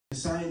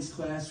science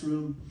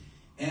classroom,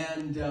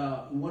 and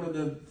one of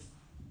the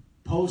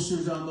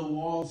posters on the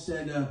wall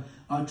said,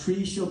 a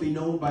tree shall be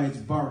known by its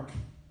bark.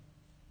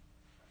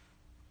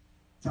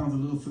 Sounds a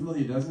little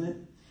familiar, doesn't it?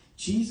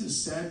 Jesus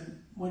said,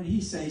 what did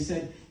he say? He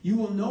said, you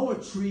will know a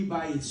tree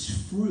by its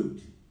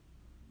fruit,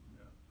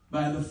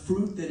 by the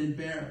fruit that it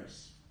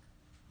bears.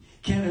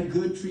 Can a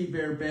good tree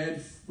bear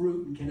bad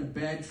fruit, and can a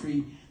bad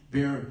tree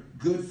bear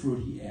good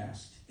fruit, he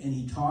asked. And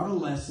he taught a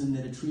lesson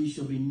that a tree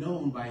shall be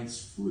known by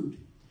its fruit.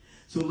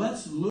 So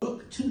let's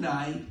look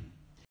tonight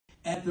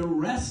at the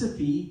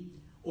recipe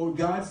or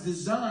God's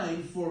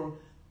design for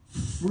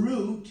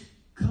fruit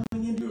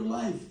coming into your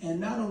life. And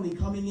not only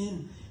coming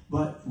in,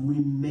 but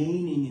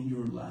remaining in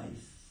your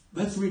life.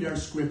 Let's read our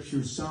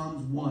scripture,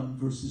 Psalms 1,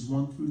 verses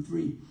 1 through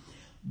 3.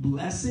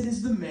 Blessed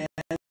is the man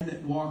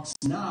that walks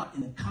not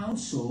in the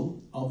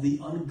counsel of the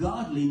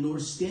ungodly, nor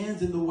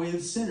stands in the way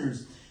of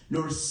sinners,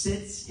 nor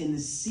sits in the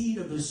seat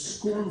of the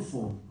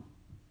scornful.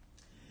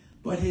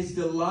 But his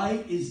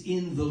delight is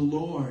in the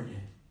Lord,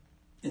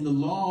 in the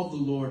law of the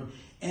Lord.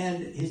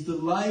 And his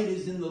delight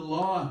is in the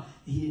law.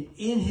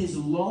 In his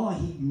law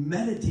he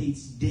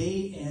meditates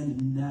day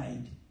and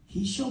night.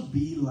 He shall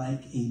be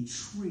like a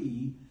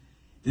tree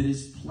that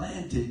is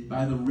planted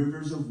by the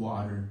rivers of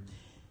water,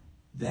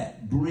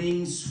 that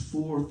brings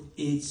forth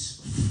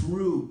its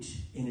fruit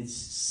in its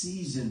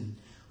season,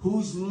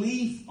 whose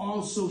leaf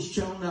also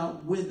shall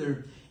not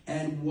wither,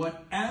 and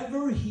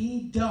whatever he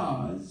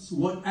does,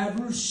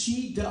 whatever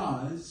she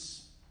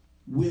does,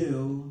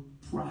 will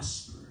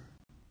prosper.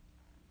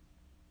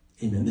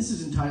 Amen. This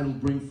is entitled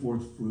Bring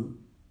Forth Fruit.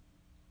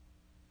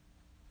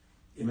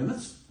 Amen.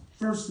 Let's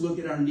first look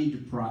at our need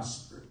to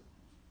prosper.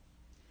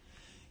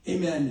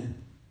 Amen.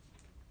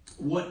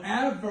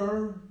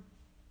 Whatever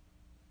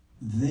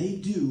they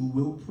do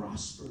will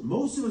prosper.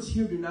 Most of us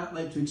here do not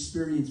like to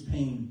experience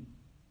pain.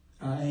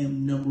 I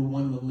am number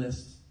 1 on the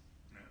list.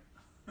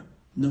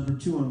 Number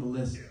 2 on the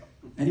list.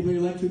 Anybody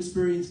like to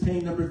experience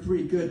pain? Number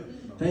 3.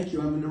 Good. Thank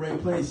you. I'm in the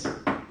right place.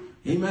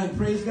 Amen.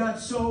 Praise God.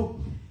 So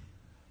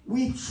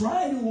we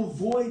try to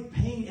avoid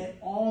pain at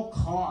all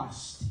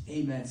costs.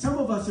 Amen. Some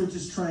of us are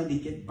just trying to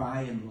get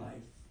by in life.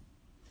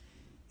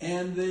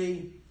 And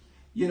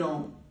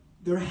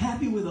they're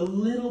happy with a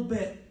little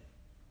bit.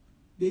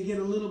 They get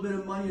a little bit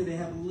of money, or they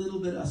have a little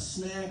bit of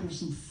snack or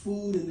some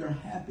food, and they're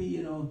happy,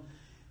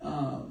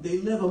 They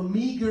live a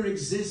meager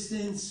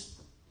existence.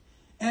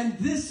 And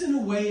this, in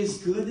a way, is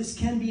good. This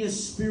can be a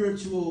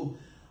spiritual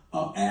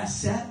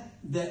asset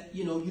that,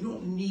 you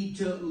don't need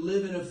to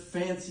live in a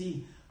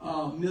fancy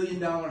 $1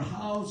 million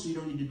house. You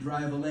don't need to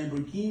drive a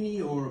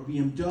Lamborghini or a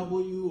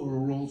BMW or a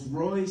Rolls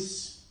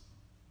Royce.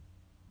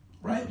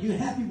 Right? You're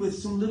happy with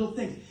some little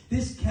things.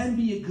 This can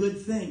be a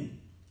good thing.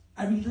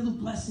 Every little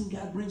blessing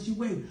God brings your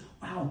way.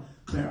 Wow,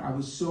 Claire, I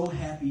was so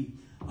happy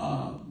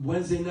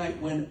Wednesday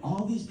night when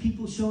all these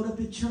people showed up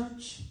at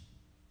church.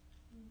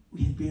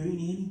 We had Barry and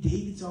Andy.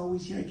 David's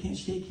always here. I can't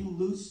shake him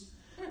loose.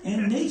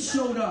 And they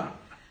showed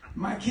up.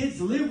 My kids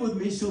live with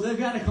me, so they've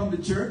got to come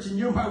to church, and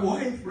you're my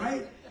wife,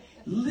 right?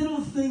 Little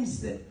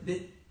things that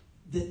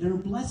are a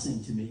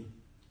blessing to me.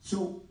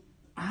 So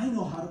I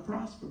know how to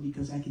prosper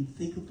because I can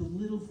think of the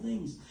little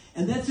things.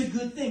 And that's a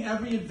good thing.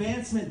 Every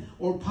advancement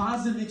or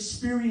positive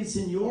experience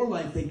in your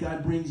life that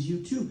God brings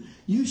you to,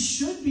 you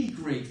should be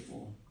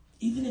grateful,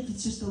 even if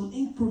it's just an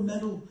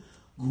incremental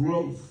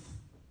growth.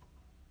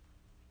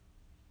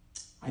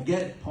 I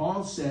get it.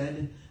 Paul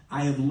said,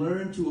 I have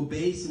learned to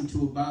abase and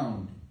to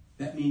abound.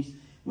 That means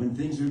when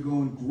things are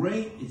going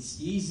great,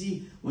 it's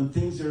easy. When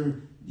things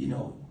are,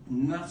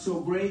 not so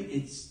great,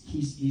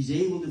 he's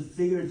able to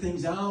figure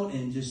things out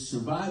and just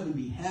survive and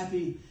be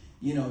happy,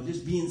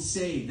 just being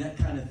saved, that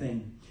kind of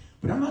thing.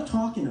 But I'm not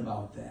talking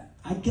about that.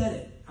 I get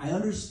it. I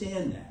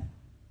understand that.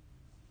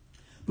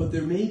 But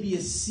there may be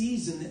a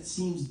season that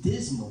seems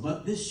dismal,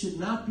 but this should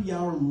not be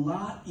our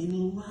lot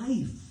in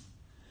life.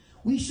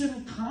 We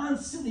shouldn't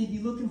constantly be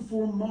looking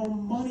for more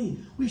money.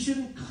 We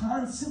shouldn't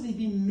constantly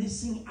be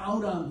missing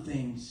out on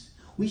things.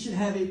 We should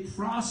have a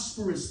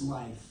prosperous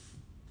life.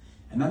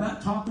 And I'm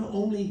not talking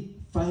only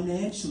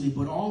financially,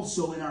 but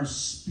also in our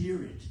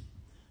spirit.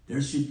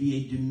 There should be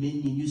a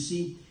dominion. You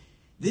see,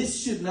 this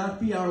should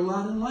not be our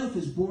lot in life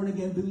as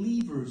born-again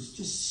believers,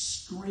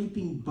 just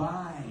scraping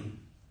by.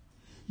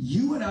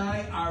 You and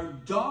I are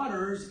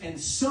daughters and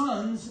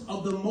sons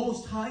of the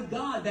Most High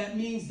God. That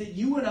means that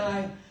you and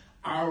I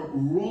are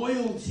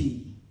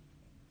royalty.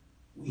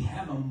 We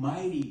have a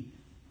mighty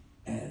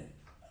and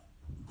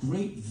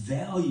great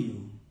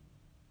value.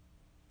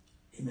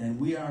 Amen.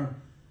 We are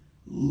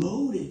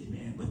loaded,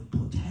 man, with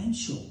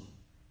potential.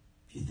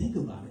 If you think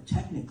about it,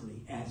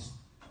 technically, as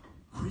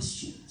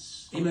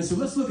Christians. Amen. So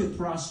let's look at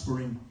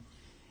prospering.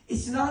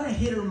 It's not a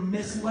hit or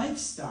miss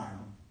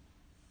lifestyle.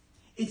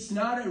 It's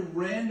not a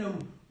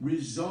random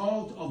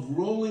result of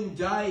rolling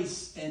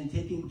dice and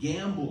taking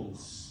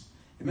gambles.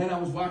 Amen. I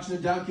was watching a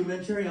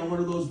documentary on one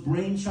of those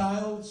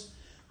brainchilds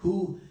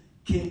who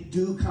can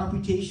do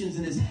computations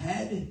in his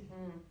head.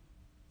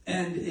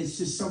 And it's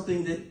just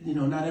something that,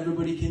 not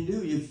everybody can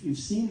do. You've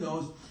seen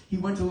those. He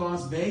went to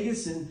Las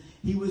Vegas and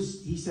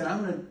he said,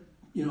 I'm going to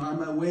on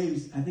my way.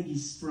 I think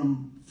he's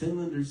from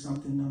Finland or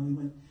something.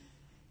 No,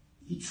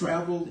 he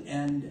traveled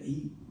and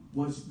he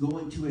was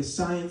going to a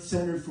science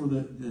center for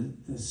the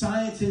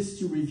scientists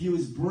to review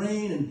his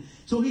brain. And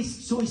so he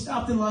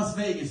stopped in Las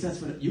Vegas.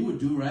 That's what you would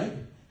do, right?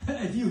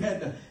 If you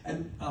had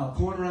a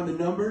corner on the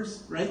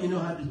numbers, right? You know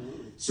how to.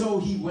 So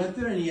he went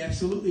there and he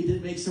absolutely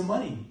did make some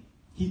money.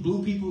 He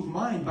blew people's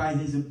mind by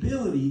his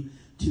ability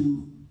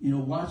to,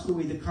 watch the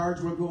way the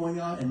cards were going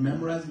out and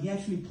memorize. He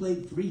actually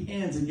played 3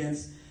 hands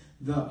against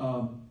the, I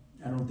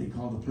don't know what they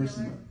call the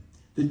person,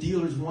 the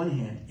dealer's 1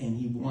 hand, and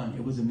he won.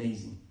 It was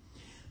amazing.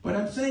 But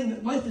I'm saying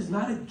that life is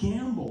not a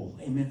gamble,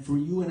 amen, for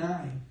you and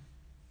I.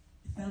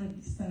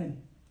 It's not a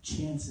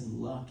chance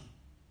and luck.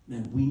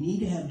 Man, we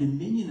need to have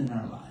dominion in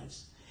our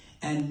lives.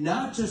 And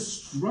not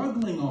just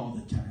struggling all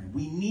the time.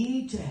 We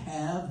need to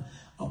have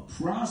a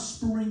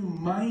prospering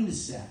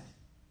mindset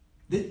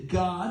that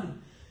God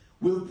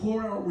will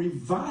pour out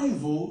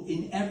revival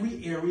in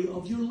every area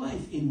of your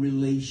life, in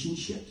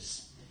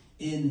relationships,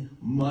 in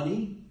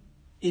money,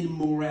 in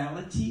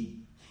morality,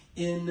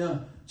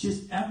 in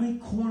just every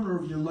corner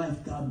of your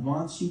life. God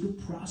wants you to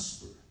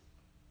prosper.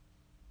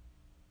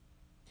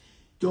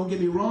 Don't get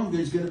me wrong,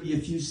 there's going to be a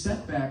few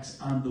setbacks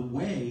on the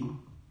way,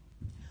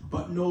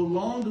 but no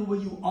longer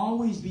will you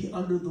always be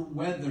under the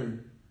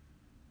weather,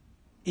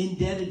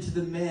 indebted to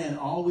the man,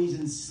 always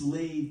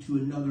enslaved to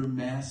another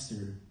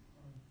master.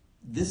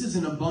 This is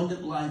an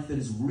abundant life that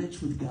is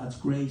rich with God's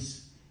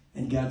grace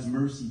and God's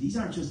mercy. These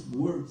aren't just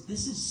words.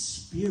 This is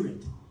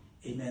spirit.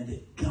 Amen.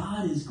 That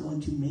God is going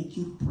to make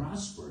you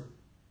prosper.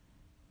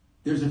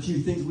 There's a few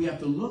things we have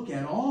to look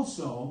at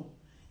also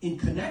in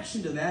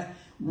connection to that.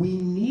 We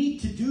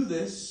need to do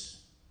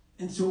this.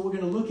 And so we're going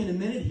to look in a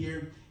minute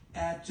here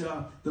at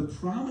the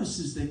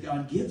promises that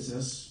God gives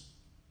us.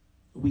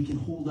 We can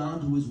hold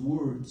on to his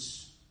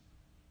words.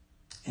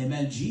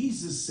 Amen.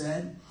 Jesus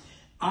said,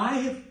 I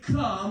have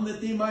come that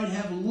they might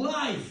have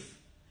life,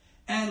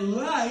 and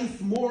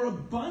life more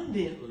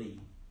abundantly.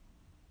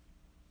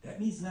 That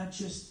means not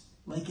just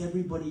like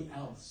everybody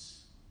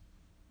else.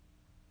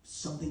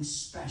 Something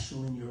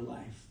special in your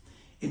life.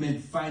 Amen.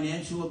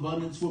 Financial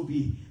abundance will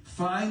be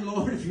fine,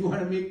 Lord. If you want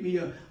to make me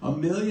a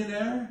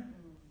millionaire,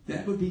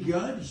 that would be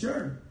good.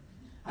 Sure.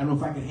 I don't know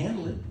if I can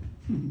handle it.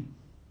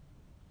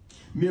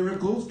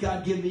 Miracles.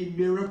 God, give me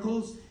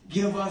miracles.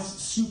 Give us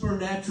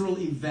supernatural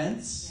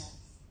events. Yes.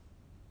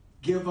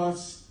 Give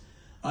us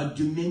a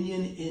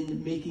dominion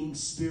in making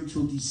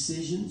spiritual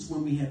decisions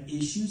when we have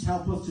issues.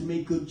 Help us to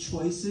make good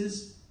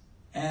choices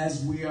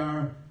as we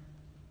are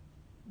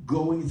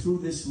going through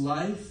this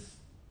life.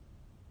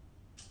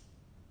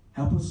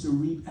 Help us to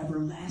reap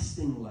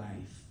everlasting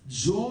life.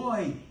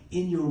 Joy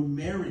in your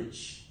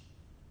marriage.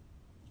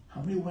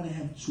 How many want to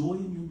have joy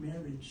in your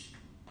marriage?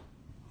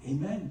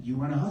 Amen. You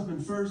want a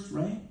husband first,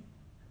 right?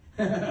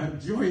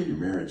 Joy in your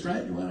marriage,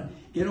 right? You want to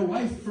get a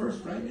wife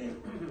first, right?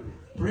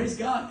 Praise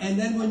God. And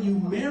then when you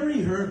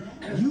marry her,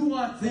 you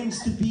want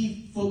things to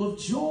be full of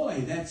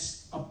joy.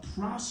 That's a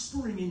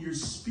prospering in your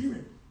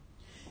spirit.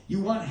 You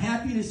want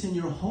happiness in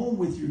your home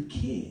with your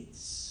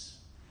kids.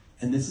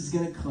 And this is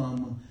going to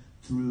come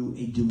through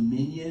a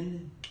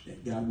dominion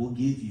that God will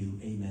give you.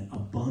 Amen.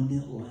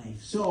 Abundant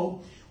life.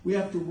 So we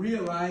have to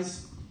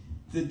realize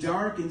the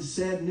dark and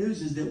sad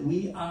news is that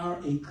we are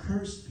a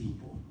cursed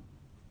people.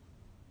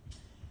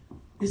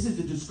 This is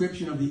the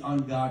description of the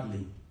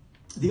ungodly.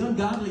 The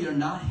ungodly are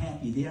not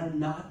happy. They are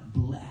not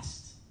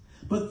blessed.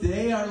 But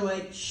they are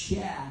like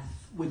chaff,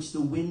 which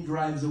the wind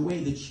drives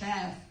away. The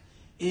chaff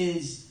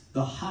is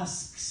the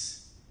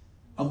husks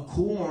of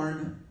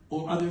corn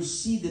or other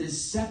seed that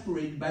is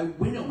separated by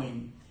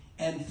winnowing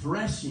and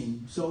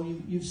threshing. So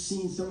you've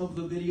seen some of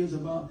the videos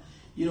about,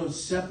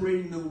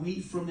 separating the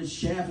wheat from the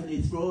chaff, and they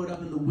throw it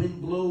up and the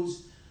wind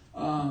blows,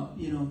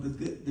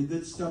 the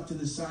good stuff to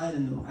the side,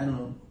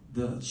 and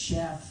the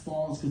chaff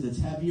falls because it's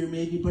heavier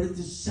maybe, but it's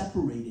just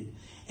separated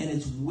and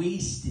it's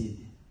wasted.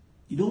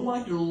 You don't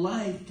want your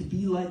life to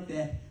be like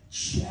that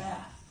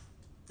chaff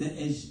that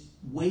is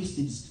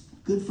wasted. It's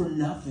good for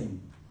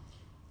nothing.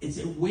 It's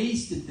a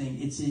wasted thing.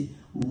 It's a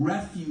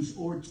refuse,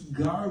 or it's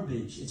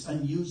garbage. It's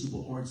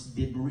unusable, or it's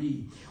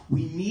debris.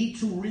 We need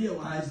to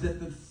realize that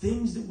the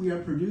things that we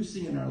are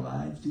producing in our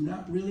lives do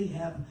not really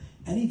have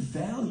any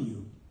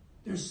value.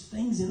 There's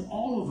things in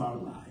all of our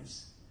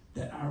lives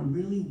that are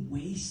really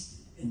wasted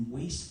and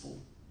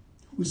wasteful.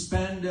 We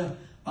spend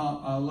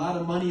a lot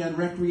of money on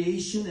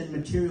recreation and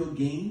material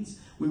gains.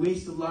 We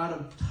waste a lot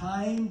of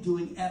time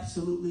doing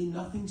absolutely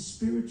nothing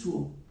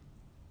spiritual,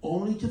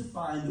 only to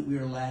find that we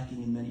are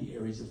lacking in many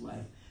areas of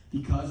life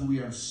because we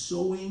are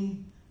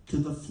sowing to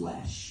the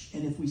flesh.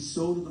 And if we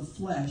sow to the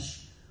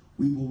flesh,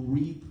 we will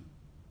reap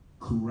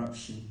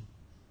corruption.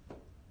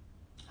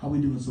 How are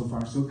we doing so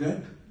far? So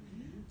good?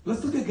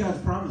 Let's look at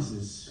God's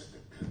promises.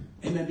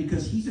 Amen.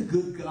 Because he's a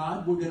good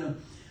God. We're going to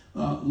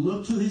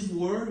look to his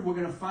word. We're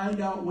going to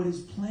find out what his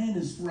plan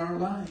is for our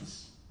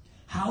lives.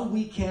 How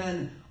we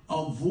can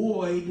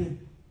avoid,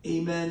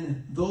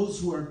 amen, those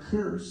who are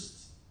cursed.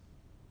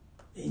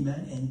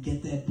 Amen. And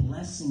get that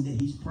blessing that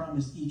he's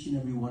promised each and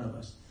every one of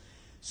us.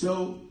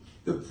 So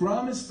The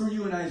promise for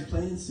you and I is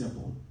plain and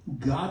simple.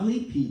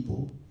 Godly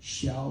people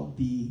shall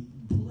be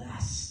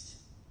blessed.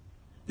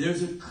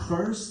 There's a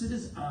curse that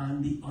is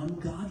on the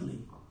ungodly.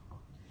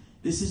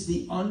 This is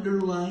the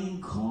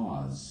underlying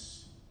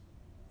cause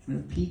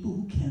of people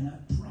who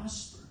cannot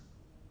prosper.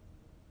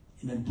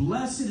 Amen.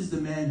 Blessed is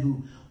the man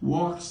who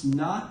walks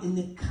not in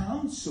the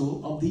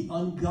counsel of the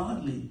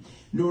ungodly,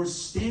 nor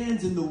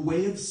stands in the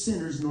way of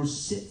sinners, nor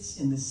sits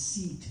in the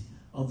seat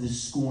of the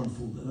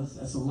scornful.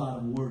 That's a lot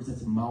of words.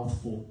 That's a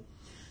mouthful.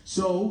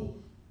 So,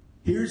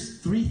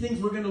 here's 3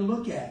 things we're going to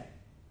look at.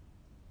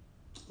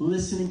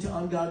 Listening to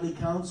ungodly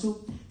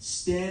counsel,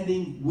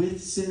 standing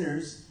with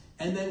sinners,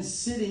 and then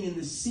sitting in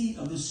the seat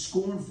of the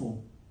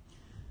scornful.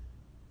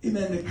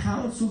 Amen. The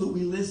counsel that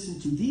we listen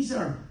to, these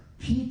are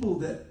people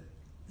that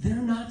they're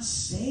not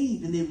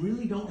saved and they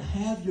really don't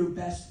have your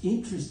best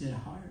interest at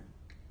heart.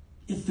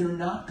 If they're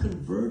not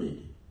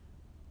converted,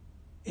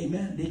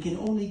 amen, they can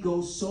only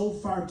go so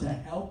far to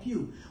help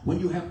you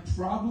when you have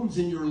problems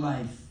in your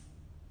life.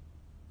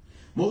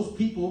 Most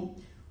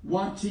people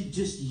want to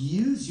just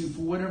use you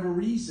for whatever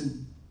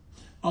reason.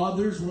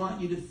 Others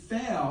want you to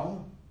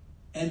fail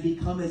and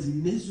become as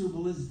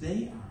miserable as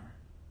they are.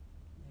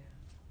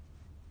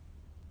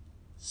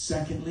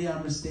 Secondly,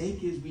 our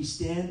mistake is we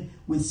stand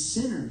with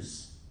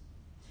sinners.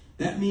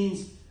 That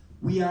means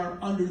we are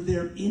under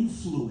their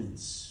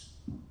influence.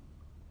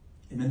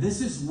 And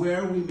this is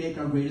where we make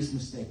our greatest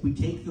mistake. We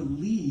take the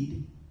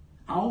lead,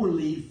 our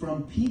lead,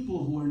 from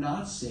people who are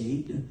not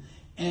saved,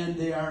 and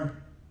they are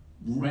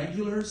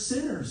regular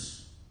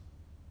sinners,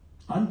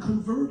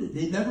 unconverted.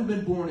 They've never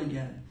been born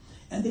again.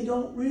 And they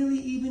don't really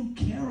even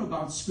care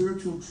about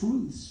spiritual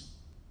truths.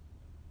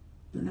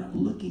 They're not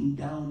looking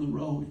down the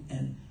road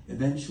and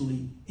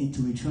eventually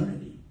into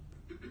eternity.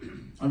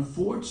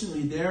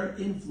 Unfortunately, their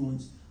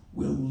influence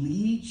will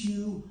lead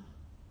you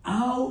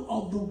out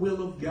of the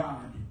will of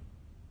God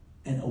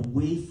and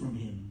away from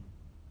Him.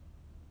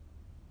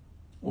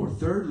 Or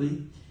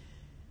thirdly,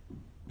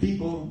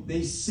 people,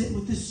 they sit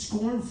with the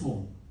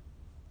scornful.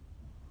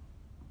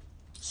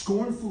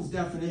 Scornful's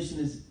definition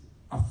is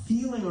a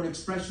feeling or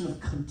expression of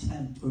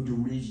contempt or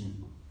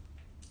derision.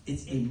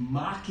 It's a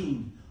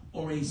mocking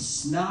or a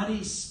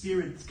snotty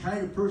spirit. It's the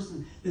kind of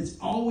person that's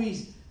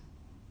always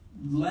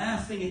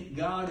laughing at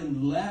God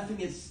and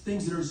laughing at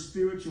things that are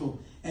spiritual,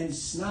 and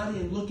snotty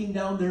and looking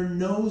down their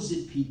nose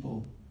at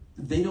people.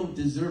 They don't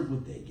deserve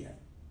what they get.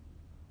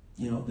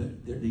 You know,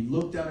 they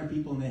look down at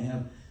people and they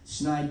have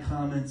snide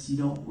comments. You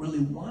don't really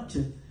want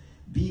to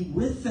be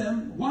with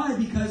them. Why?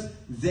 Because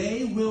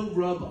they will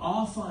rub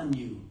off on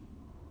you.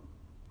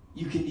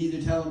 You can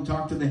either tell them,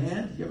 talk to the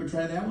hand. You ever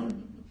try that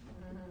one?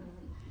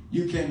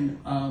 You can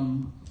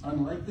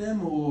unlike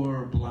them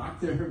or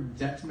block their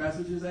text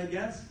messages, I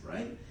guess,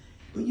 right?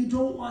 But you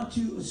don't want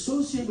to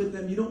associate with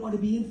them. You don't want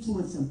to be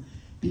influenced them,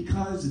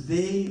 because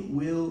they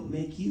will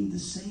make you the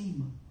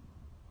same.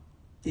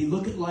 They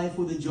look at life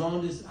with a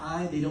jaundiced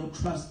eye. They don't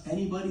trust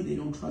anybody. They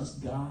don't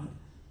trust God.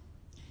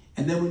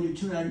 And then when you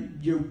turn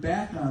your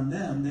back on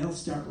them, they'll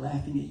start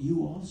laughing at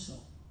you also.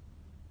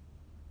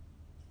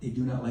 They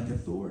do not like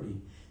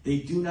authority. They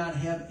do not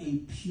have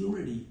a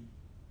purity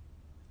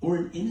or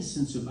an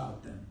innocence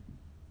about them.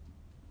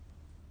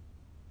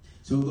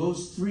 So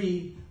those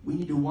 3, we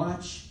need to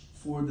watch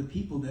for the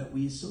people that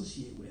we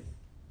associate with.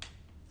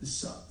 The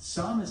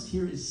psalmist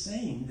here is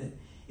saying that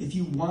if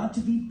you want to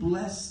be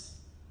blessed,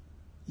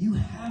 you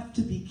have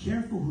to be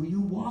careful who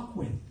you walk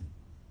with.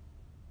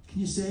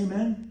 Can you say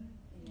amen?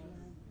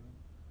 Amen.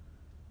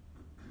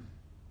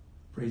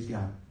 Praise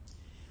God.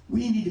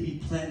 We need to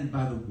be planted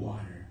by the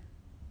water.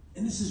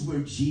 And this is where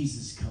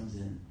Jesus comes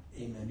in.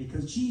 Amen.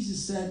 Because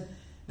Jesus said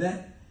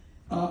that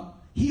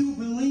he who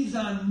believes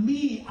on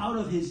me, out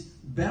of his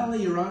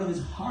belly or out of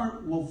his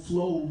heart will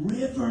flow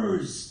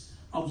rivers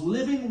of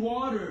living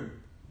water.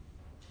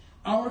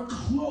 Our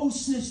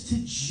closeness to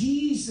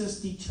Jesus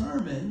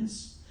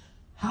determines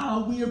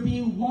how we are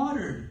being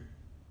watered.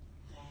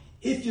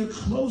 If you're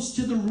close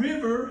to the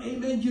river,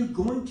 amen, you're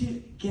going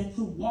to get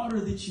the water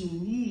that you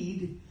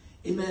need,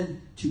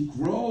 amen, to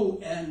grow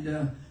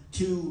and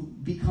to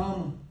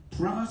become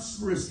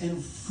prosperous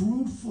and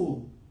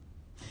fruitful.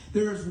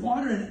 There is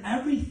water in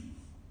every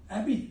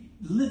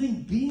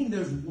living being.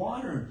 There's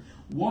water.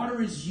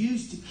 Water is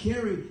used to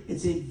carry.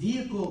 It's a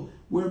vehicle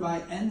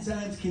whereby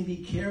enzymes can be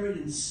carried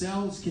and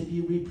cells can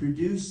be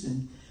reproduced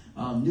and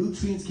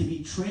nutrients can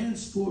be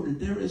transported.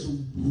 There is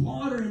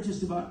water in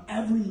just about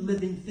every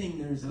living thing.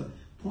 There's a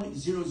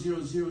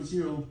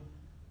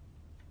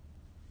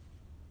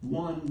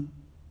 0.00001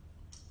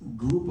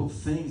 group of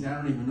things. I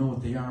don't even know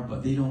what they are,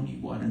 but they don't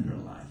need water in their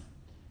life.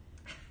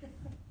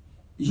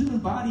 The human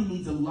body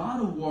needs a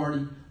lot of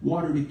water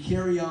to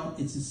carry out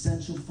its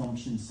essential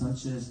functions,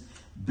 such as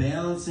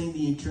balancing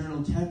the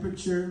internal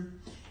temperature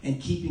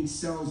and keeping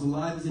cells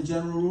alive. As a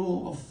general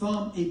rule of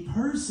thumb, a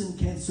person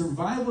can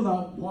survive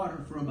without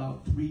water for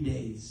about 3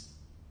 days.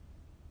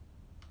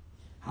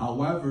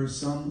 However,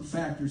 some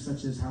factors,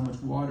 such as how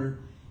much water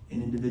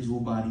an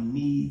individual body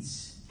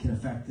needs, can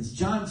affect this.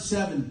 John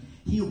 7,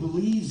 he who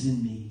believes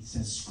in me,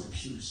 says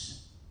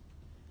Scriptures,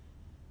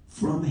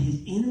 From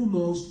his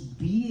innermost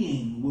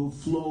being will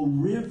flow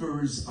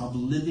rivers of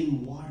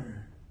living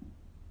water.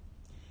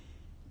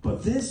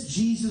 But this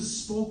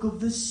Jesus spoke of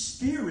the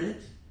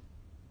Spirit,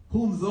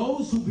 whom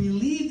those who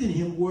believed in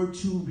him were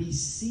to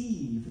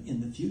receive in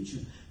the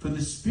future. For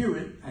the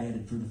Spirit, I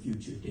added for the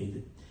future,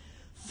 David.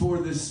 For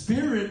the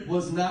Spirit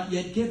was not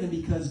yet given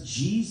because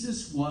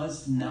Jesus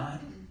was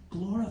not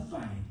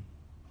glorified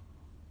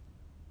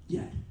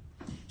yet.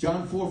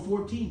 John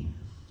 4:14.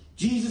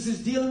 Jesus is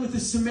dealing with a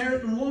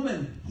Samaritan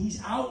woman.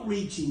 He's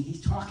outreaching.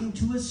 He's talking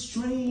to a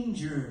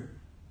stranger.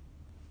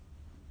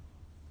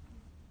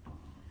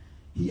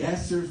 He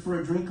asks her for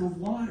a drink of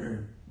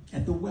water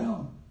at the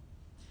well.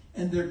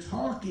 And they're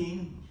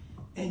talking,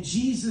 and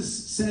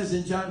Jesus says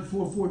in John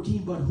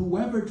 4:14, but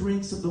whoever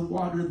drinks of the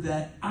water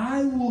that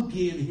I will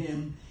give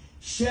him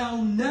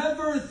shall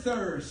never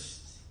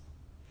thirst.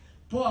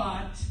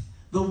 But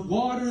the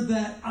water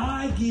that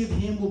I give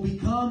him will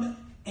become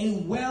a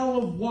well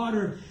of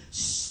water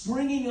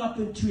springing up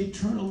into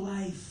eternal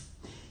life.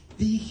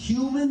 The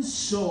human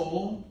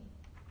soul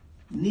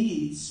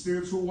needs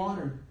spiritual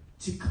water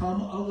to come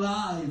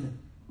alive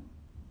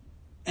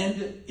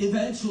and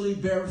eventually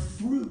bear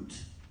fruit.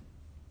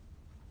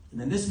 And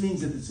then this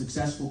means that the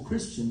successful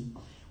Christian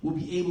will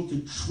be able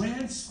to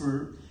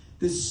transfer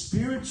the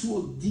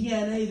spiritual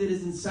DNA that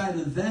is inside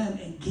of them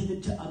and give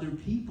it to other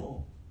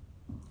people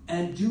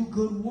and do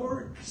good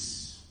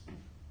works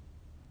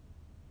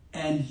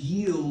and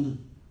yield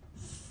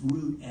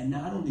fruit. And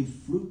not only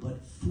fruit,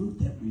 but fruit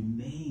that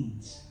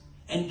remains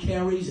and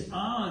carries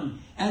on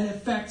and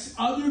affects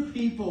other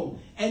people.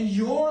 And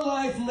your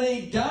life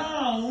laid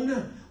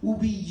down will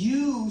be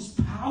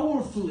used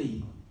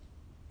powerfully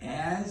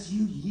as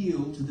you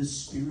yield to the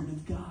Spirit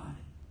of God.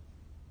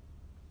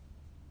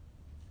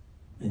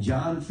 In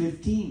John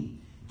 15,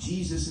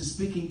 Jesus is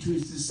speaking to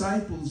his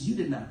disciples. You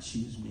did not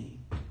choose me,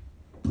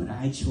 but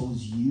I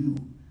chose you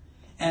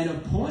and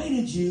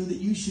appointed you that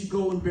you should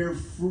go and bear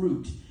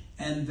fruit,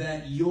 and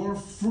that your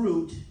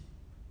fruit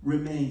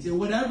remains. And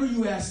whatever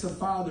you ask the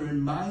Father in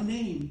my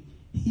name,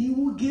 he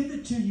will give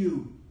it to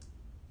you.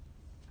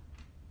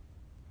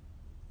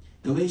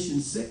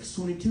 Galatians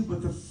 6:22,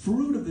 but the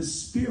fruit of the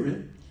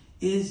Spirit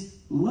is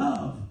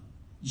love,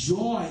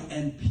 joy,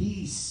 and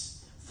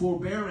peace,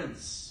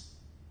 forbearance,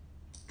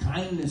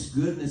 kindness,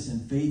 goodness,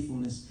 and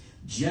faithfulness,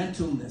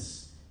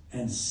 gentleness,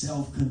 and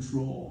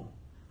self-control.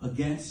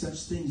 Against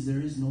such things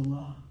there is no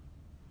law.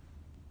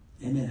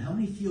 Amen. How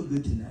many feel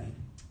good tonight?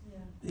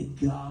 That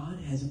God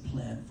has a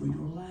plan for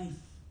your life.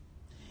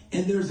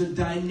 And there's a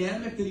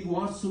dynamic that he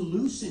wants to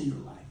loose in your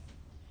life.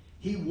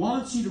 He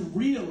wants you to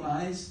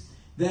realize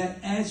that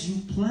as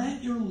you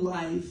plant your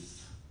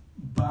life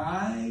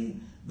by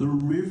the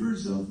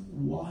rivers of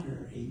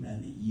water,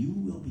 amen, you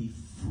will be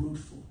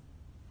fruitful.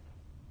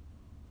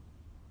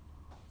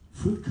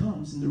 Fruit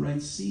comes in the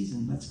right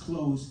season. Let's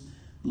close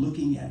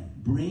looking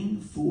at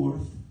bring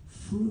forth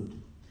fruit.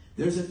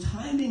 There's a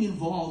timing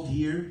involved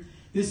here.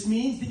 This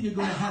means that you're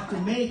going to have to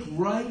make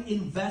right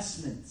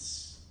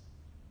investments.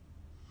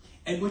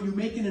 And when you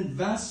make an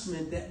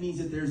investment, that means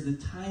that there's the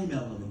time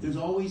element. There's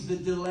always the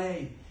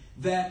delay,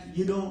 that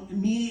you don't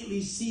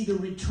immediately see the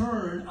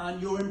return on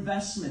your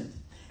investment.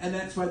 And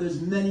that's why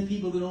there's many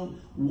people that don't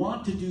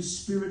want to do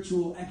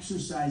spiritual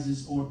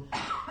exercises or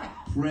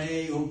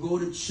pray or go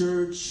to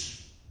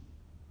church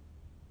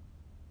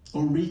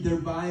or read their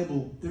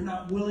Bible. They're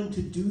not willing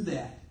to do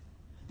that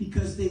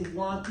because they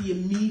want the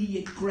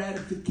immediate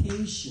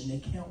gratification. They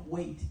can't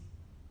wait.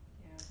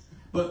 Yeah.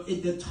 But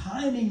the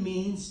timing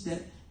means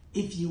that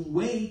if you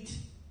wait,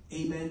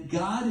 amen,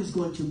 God is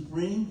going to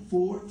bring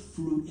forth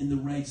fruit in the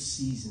right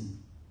season.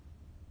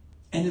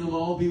 And it'll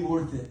all be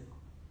worth it.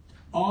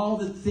 All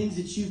the things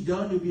that you've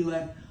done, you'll be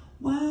like,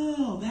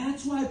 wow,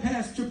 that's why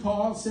Pastor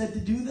Paul said to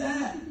do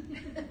that.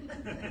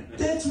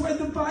 That's why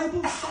the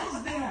Bible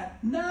says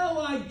that. Now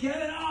I get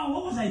it. Oh,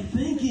 what was I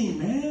thinking,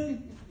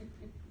 man?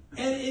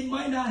 And it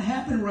might not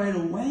happen right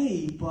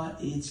away, but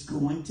it's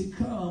going to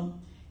come.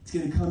 It's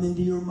going to come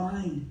into your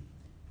mind.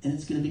 And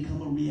it's going to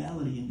become a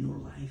reality in your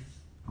life.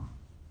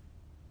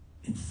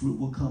 And fruit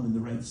will come in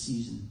the right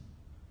season.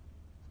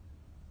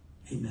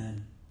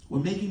 Amen.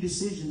 When making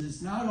decisions,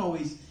 it's not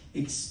always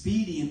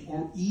expedient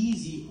or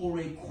easy or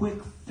a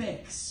quick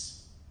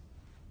fix.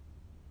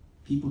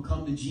 People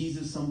come to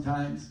Jesus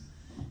sometimes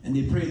and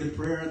they pray the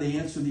prayer, they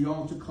answer the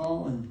altar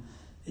call, and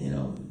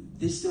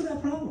they still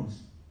got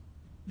problems.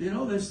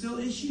 There's still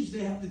issues they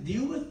have to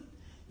deal with.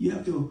 You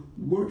have to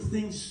work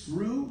things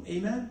through.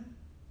 Amen.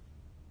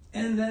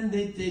 And then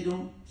they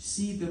don't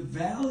see the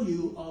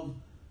value of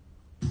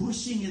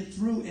pushing it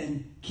through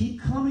and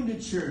keep coming to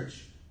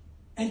church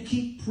and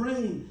keep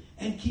praying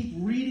and keep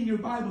reading your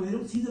Bible. They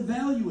don't see the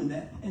value in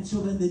that. And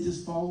so then they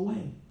just fall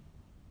away.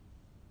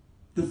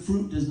 The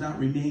fruit does not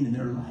remain in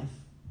their life.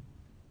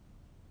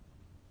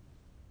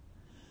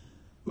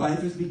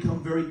 Life has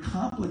become very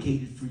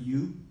complicated for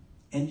you,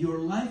 and your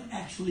life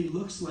actually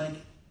looks like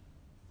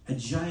a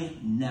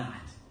giant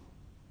knot.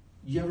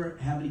 You ever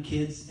have any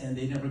kids and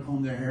they never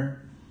comb their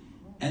hair?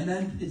 And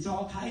then it's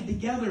all tied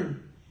together.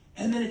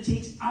 And then it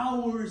takes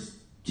hours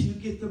to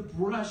get the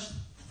brush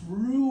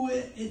through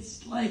it,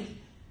 it's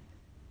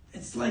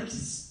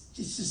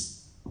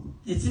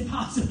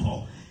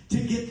impossible to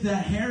get the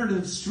hair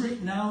to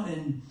straighten out,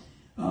 and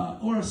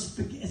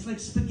it's like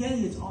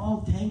spaghetti. It's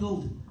all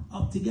tangled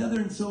up together.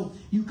 And so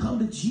you come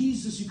to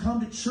Jesus, you come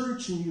to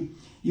church, and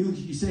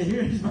you say,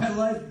 here's my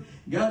life.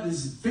 God,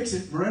 just fix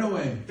it right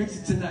away. Fix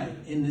it tonight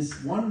in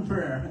this one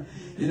prayer.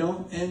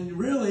 And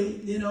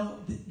really,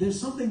 there's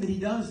something that he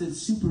does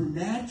that's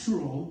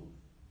supernatural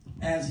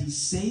as he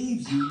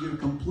saves you. You're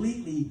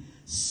completely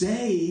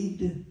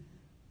saved,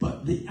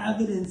 but the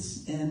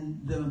evidence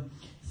and the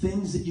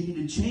things that you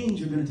need to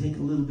change are going to take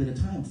a little bit of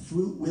time.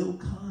 Fruit will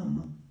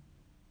come.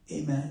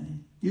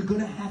 Amen. You're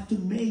going to have to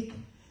make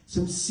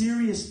some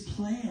serious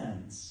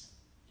plans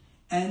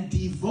and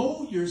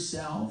devote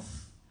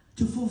yourself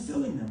to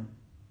fulfilling them.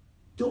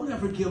 Don't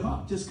ever give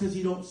up just because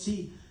you don't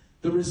see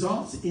the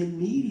results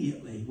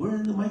immediately. We're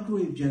in the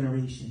microwave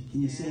generation.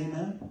 Can you say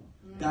amen?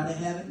 Got to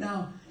have it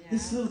now.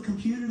 This little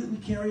computer that we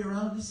carry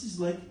around, this is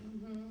like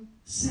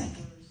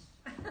seconds.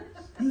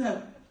 You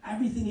have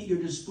everything at your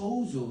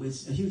disposal.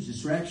 It's a huge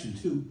distraction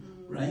too,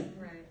 right?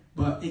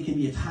 But it can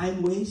be a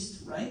time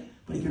waste, right?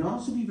 But it can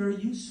also be very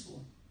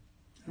useful.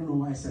 I don't know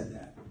why I said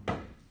that,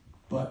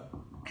 but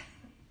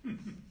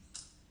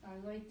I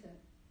liked it.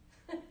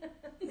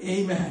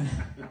 Amen.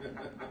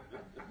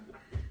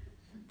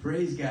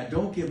 Praise God.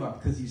 Don't give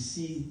up because you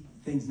see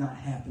things not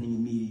happening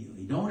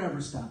immediately. Don't ever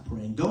stop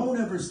praying. Don't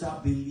ever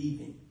stop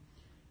believing.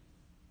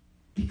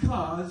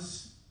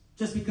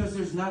 Just because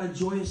there's not a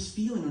joyous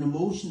feeling, an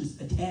emotion is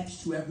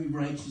attached to every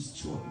righteous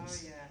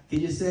choice.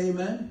 Can you say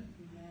amen?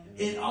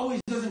 It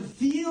always doesn't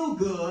feel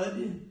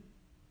good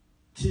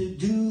to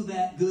do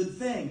that good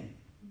thing.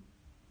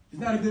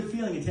 There's not a good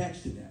feeling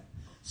attached to that.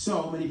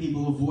 So many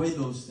people avoid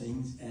those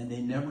things and they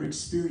never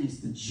experience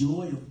the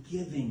joy of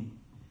giving.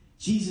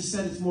 Jesus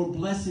said it's more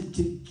blessed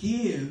to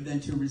give than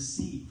to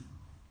receive.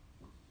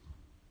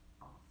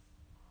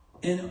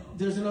 And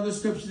there's another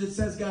scripture that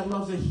says God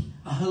loves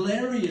a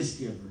hilarious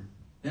giver.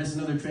 That's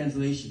another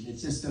translation. It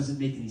just doesn't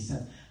make any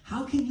sense.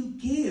 How can you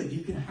give?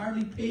 You can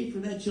hardly pay for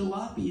that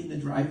jalopy in the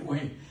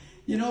driveway.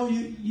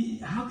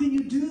 How can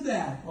you do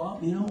that? Well,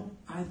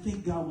 I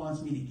think God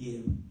wants me to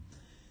give.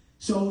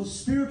 So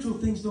spiritual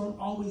things don't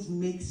always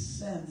make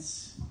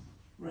sense,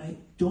 right?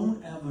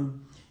 Don't ever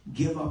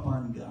give up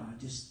on God.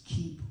 Just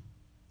keep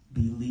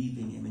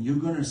believing Him, and you're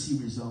going to see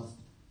results.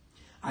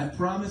 I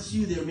promise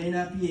you there may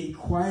not be a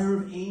choir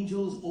of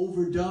angels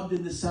overdubbed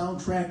in the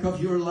soundtrack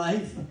of your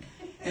life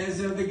as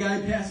the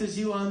guy passes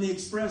you on the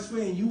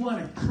expressway and you want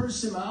to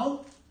curse him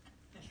out,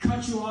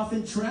 cut you off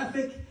in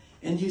traffic,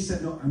 and you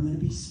said, no, I'm going to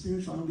be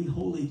spiritual, I'm going to be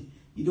holy.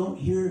 You don't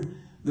hear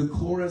the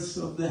chorus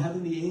of the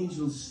heavenly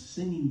angels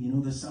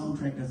singing. The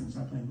soundtrack doesn't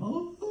start playing.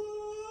 Oh.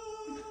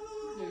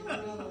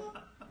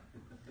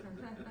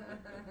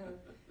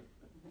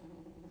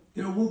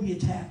 There will be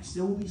attacks.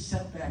 There will be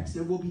setbacks.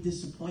 There will be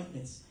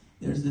disappointments.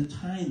 There's the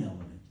time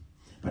element.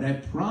 But I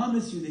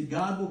promise you that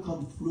God will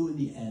come through in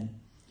the end.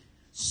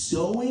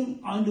 Sowing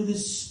under the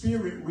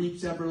Spirit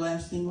reaps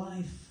everlasting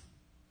life.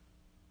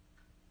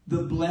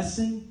 The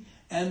blessing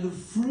and the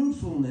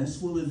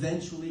fruitfulness will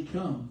eventually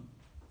come.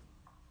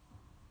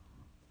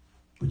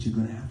 But you're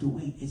going to have to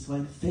wait. It's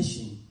like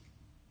fishing.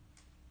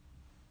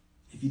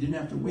 If you didn't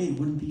have to wait, it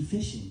wouldn't be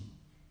fishing.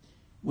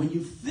 When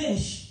you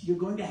fish, you're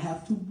going to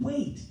have to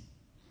wait.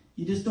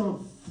 You just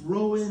don't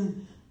throw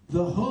in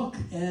the hook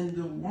and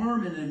the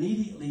worm and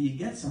immediately you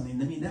get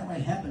something. I mean, that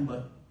might happen,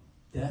 but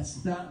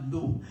that's not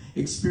the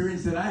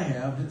experience that I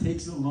have. It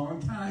takes a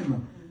long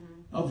time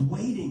of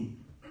waiting.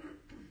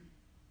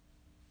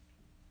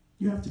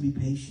 You have to be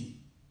patient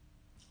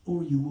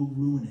or you will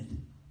ruin it.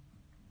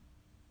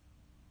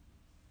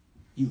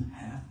 You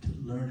have to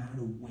learn how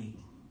to wait.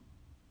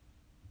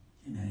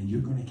 And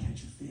you're going to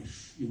catch a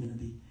fish. You're going to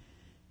be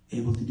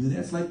able to do that.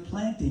 It's like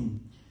planting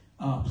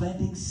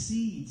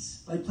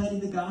seeds, like planting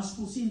the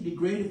gospel seed. It'd be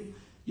great if,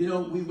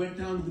 we went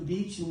down to the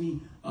beach and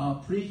we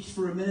preached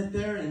for a minute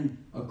there and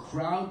a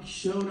crowd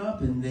showed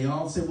up and they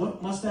all said,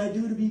 what must I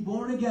do to be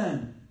born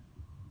again?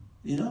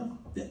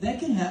 That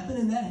can happen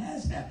and that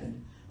has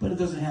happened, but it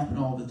doesn't happen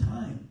all the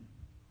time.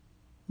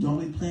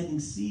 Normally planting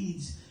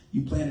seeds,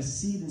 you plant a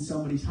seed in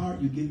somebody's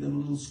heart, you give them a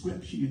little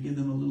scripture, you give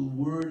them a little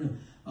word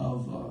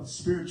of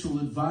spiritual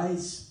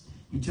advice.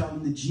 You tell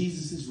them that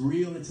Jesus is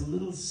real. It's a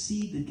little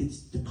seed that gets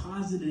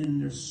deposited in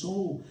their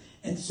soul.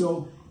 And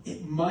so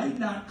it might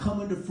not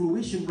come into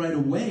fruition right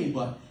away,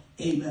 but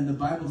amen, the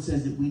Bible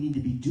says that we need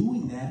to be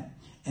doing that,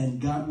 and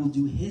God will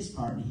do His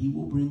part, and He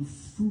will bring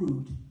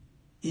fruit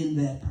in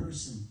that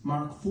person.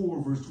 Mark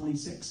 4, verse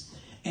 26.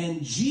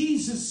 And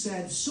Jesus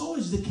said, so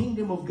is the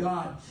kingdom of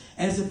God,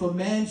 as if a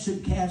man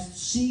should cast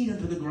seed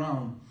into the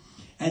ground,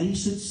 and he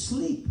should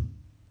sleep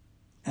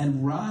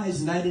and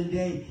rise night and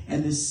day,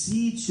 and the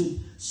seed should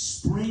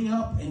spring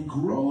up and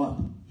grow up.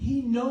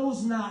 He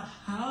knows not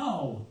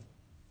how.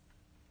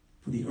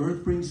 For the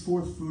earth brings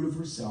forth fruit of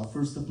herself,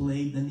 first the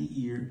blade, then the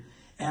ear,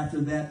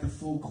 after that the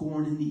full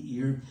corn in the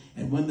ear.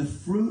 And when the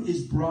fruit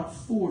is brought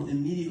forth,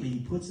 immediately he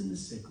puts in the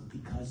sickle,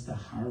 because the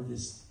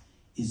harvest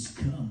is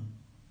come.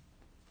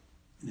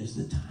 And there's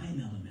the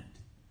time element.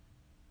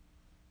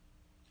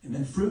 And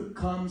then fruit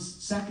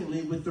comes,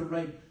 secondly, with the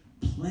right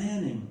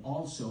planning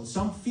also.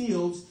 Some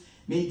fields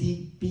may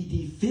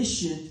be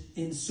deficient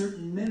in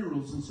certain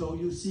minerals. And so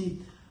you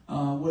see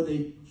where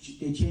they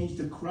change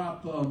the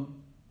crop.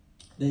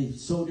 They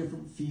sow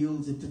different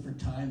fields at different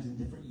times in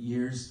different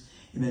years.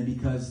 Amen.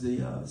 Because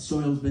the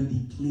soil's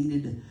been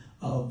depleted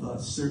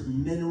of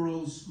certain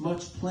minerals.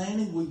 Much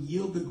planning will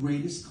yield the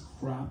greatest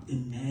crop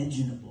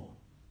imaginable.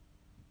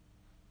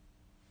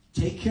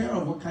 Take care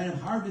of what kind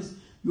of harvest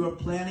you are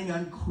planning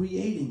on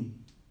creating.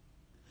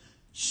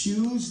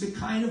 Choose the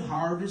kind of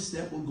harvest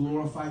that will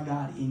glorify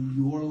God in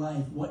your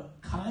life.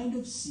 What kind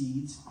of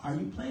seeds are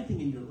you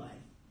planting in your life?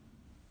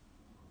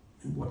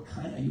 And what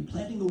kind? Are you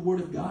planting the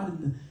Word of God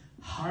in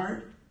the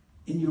heart,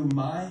 in your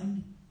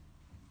mind,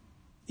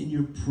 in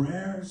your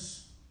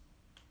prayers?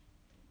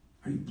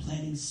 Are you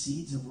planting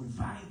seeds of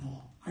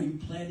revival? Are you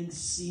planting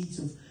seeds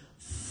of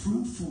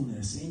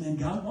fruitfulness? Amen.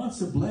 God wants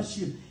to bless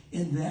you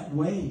in that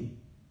way.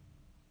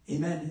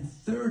 Amen. And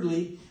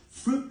thirdly,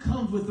 fruit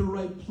comes with the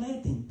right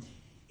planting.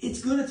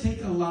 It's going to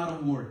take a lot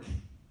of work.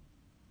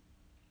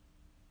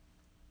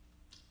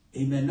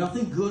 Amen.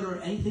 Nothing good or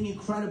anything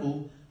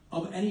incredible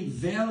of any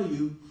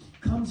value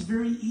comes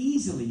very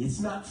easily. It's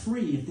not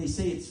free. If they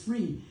say it's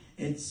free,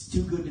 it's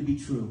too good to be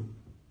true.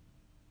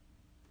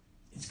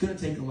 It's going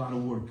to take a lot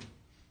of work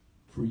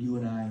for you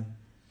and I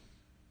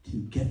to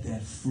get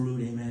that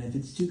fruit. Amen. If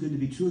it's too good to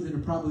be true, then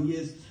it probably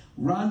is.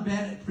 Ron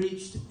Bennett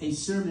preached a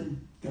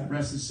sermon, God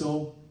rest his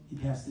soul, he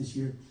passed this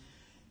year,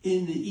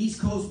 in the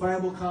East Coast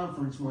Bible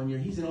Conference one year.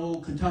 He's an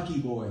old Kentucky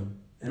boy,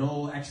 an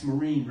old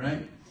ex-Marine,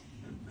 right?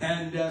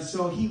 And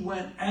so he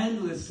went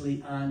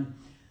endlessly on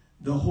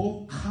the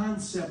whole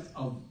concept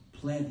of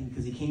planting,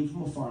 because he came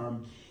from a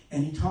farm,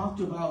 and he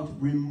talked about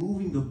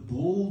removing the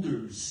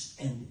boulders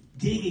and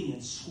digging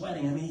and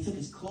sweating. I mean, he took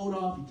his coat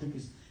off, he took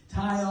his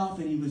tie off,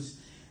 and he was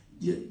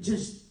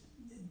just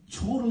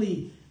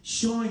totally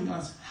showing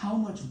us how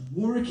much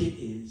work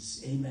it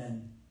is,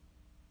 amen,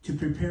 to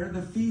prepare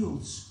the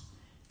fields.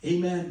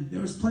 Amen.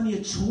 There was plenty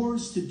of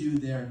chores to do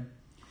there.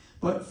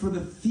 But for the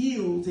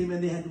fields,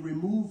 amen, they had to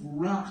remove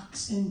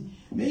rocks. And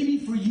maybe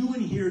for you in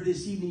here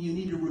this evening, you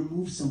need to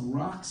remove some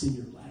rocks in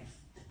your life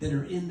that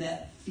are in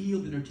that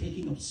field, that are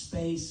taking up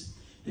space,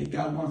 that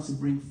God wants to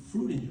bring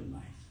fruit in your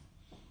life.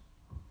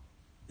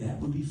 That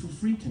would be for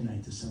free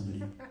tonight to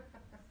somebody.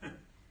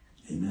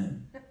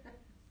 Amen.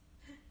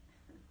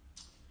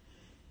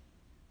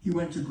 He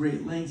went to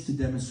great lengths to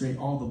demonstrate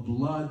all the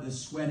blood, the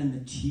sweat, and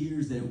the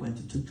tears that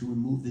it took to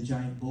remove the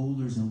giant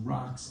boulders and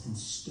rocks and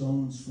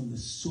stones from the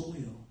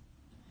soil.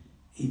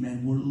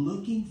 Amen. We're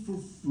looking for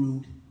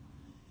fruit,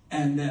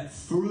 and that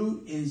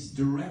fruit is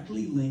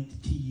directly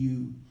linked to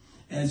you.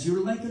 As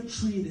you're like a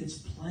tree that's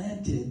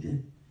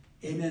planted,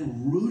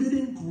 amen, rooted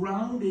and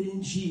grounded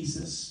in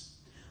Jesus,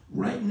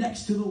 right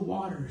next to the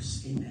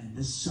waters, amen.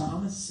 The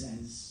psalmist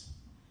says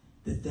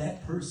that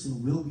that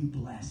person will be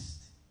blessed.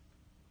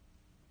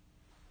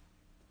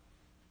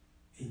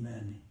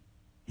 Amen.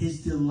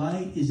 His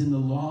delight is in the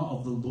law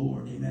of the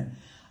Lord. Amen.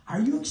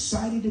 Are you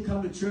excited to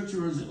come to church,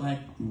 or is it like,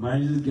 I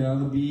just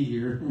gotta be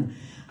here?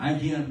 I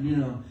can't,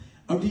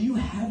 Or do you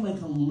have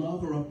like a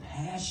love or a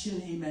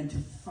passion, amen, to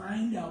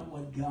find out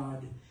what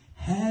God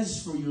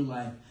has for your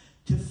life,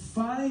 to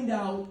find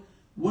out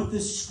what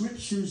the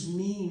scriptures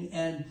mean,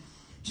 and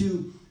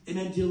to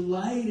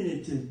delight in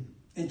it,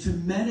 and to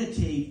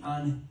meditate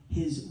on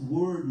his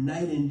word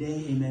night and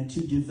day, amen,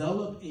 to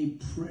develop a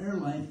prayer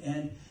life,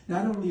 and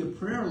not only a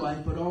prayer life,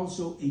 but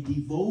also a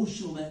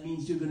devotional. That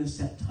means you're going to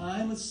set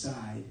time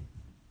aside,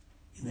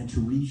 amen, to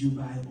read your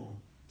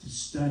Bible, to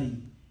study,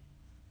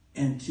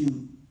 and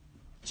to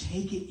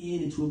take it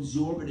in, and to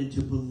absorb it, and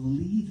to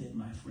believe it,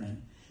 my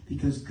friend,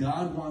 because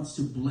God wants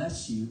to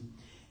bless you,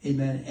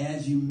 amen,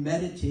 as you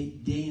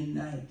meditate day and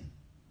night.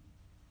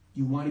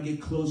 You want to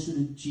get closer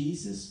to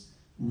Jesus?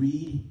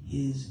 Read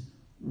his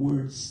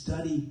word.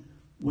 Study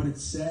what it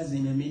says,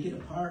 amen. Make it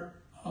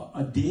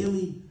a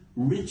daily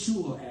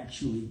ritual,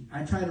 actually.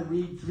 I try to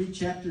read 3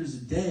 chapters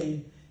a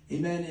day,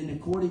 amen, and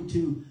according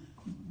to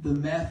the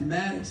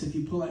mathematics, if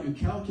you pull out your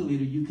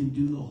calculator, you can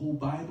do the whole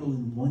Bible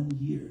in 1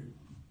 year.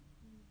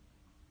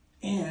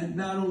 And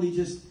not only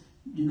just,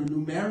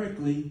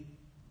 numerically,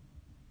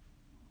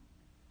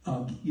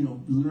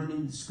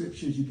 learning the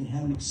scriptures, you can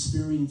have an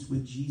experience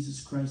with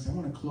Jesus Christ. I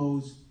want to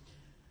close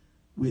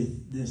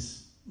with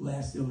this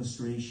last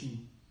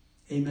illustration.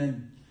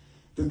 Amen.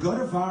 The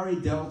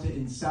Godavari Delta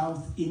in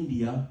South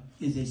India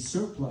is a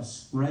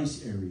surplus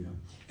rice area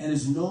and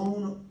is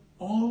known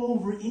all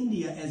over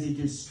India as a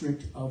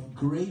district of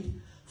great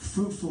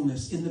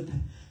fruitfulness. In the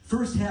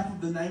first half of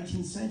the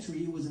 19th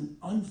century, it was an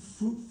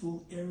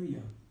unfruitful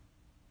area.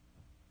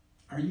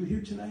 Are you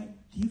here tonight?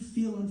 Do you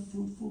feel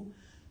unfruitful?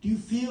 Do you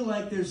feel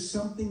like there's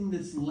something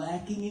that's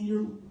lacking in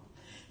your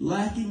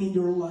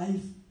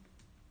life?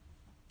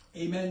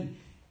 Amen.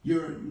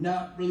 You're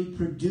not really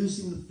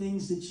producing the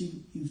things that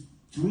you've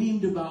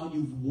dreamed about,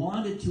 you've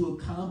wanted to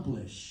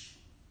accomplish.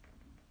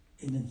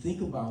 And then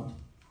think about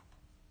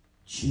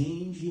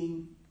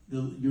changing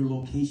your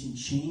location,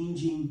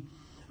 changing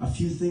a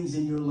few things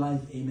in your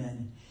life.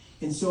 Amen.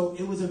 And so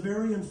it was a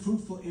very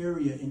unfruitful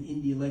area in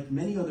India, like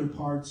many other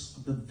parts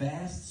of the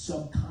vast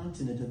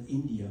subcontinent of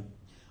India,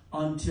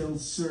 until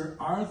Sir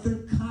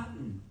Arthur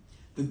Cotton,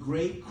 the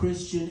great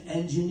Christian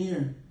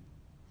engineer,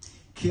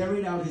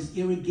 carried out his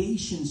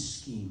irrigation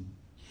scheme.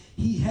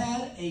 He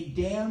had a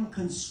dam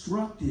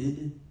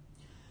constructed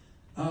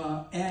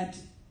at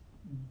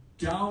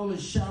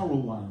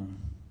Dhaulasharowan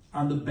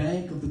on the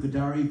bank of the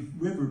Godavari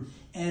River,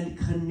 and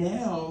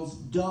canals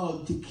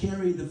dug to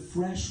carry the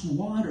fresh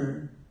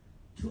water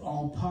to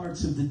all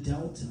parts of the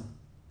delta.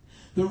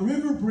 The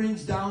river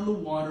brings down the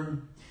water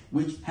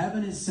which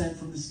heaven has sent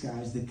from the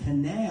skies. The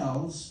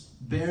canals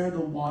bear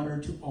the water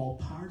to all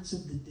parts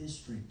of the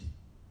district,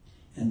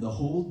 and the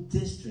whole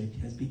district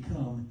has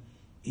become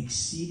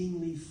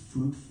exceedingly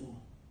fruitful.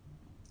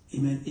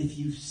 Amen. If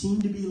you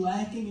seem to be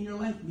lacking in your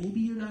life, maybe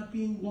you're not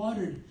being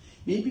watered.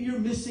 Maybe you're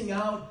missing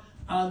out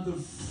on the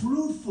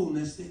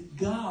fruitfulness that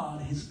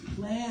God has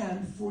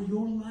planned for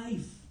your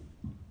life.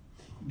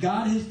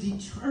 God has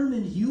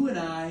determined you and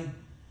I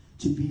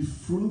to be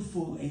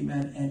fruitful,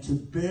 amen, and to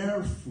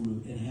bear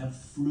fruit and have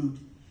fruit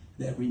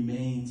that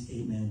remains,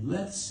 amen.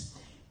 Let's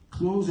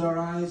close our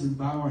eyes and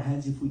bow our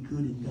heads if we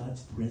could in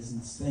God's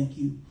presence. Thank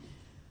you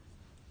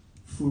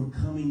for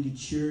coming to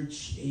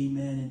church,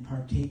 amen, and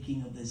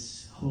partaking of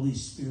this Holy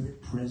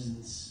Spirit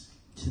presence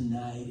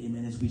tonight,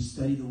 amen, as we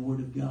study the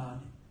Word of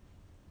God.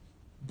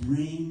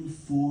 Bring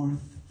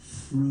forth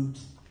fruit.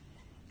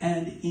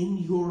 And in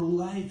your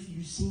life,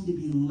 you seem to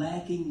be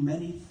lacking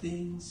many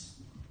things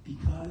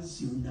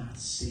because you're not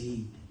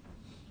saved.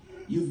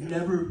 You've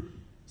never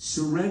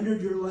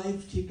surrendered your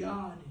life to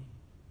God.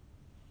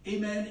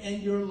 Amen.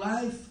 And your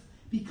life,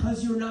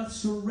 because you're not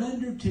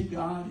surrendered to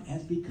God,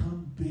 has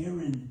become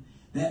barren.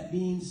 That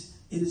means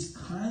it is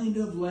kind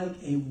of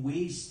like a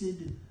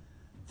wasted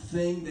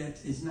thing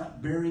that is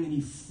not bearing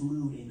any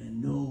fruit. Amen.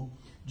 No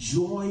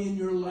joy in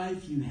your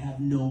life. You have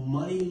no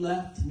money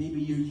left. Maybe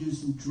you're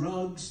using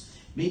drugs.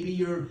 Maybe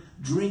you're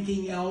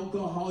drinking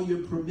alcohol,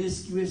 you're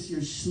promiscuous,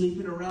 you're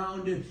sleeping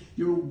around,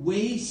 you're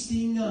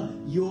wasting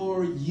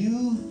your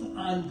youth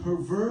on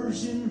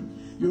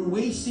perversion, you're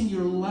wasting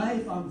your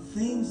life on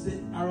things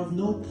that are of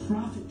no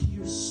profit to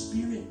your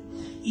spirit.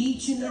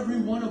 Each and every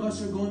one of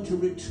us are going to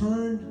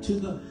return to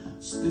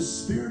the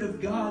Spirit of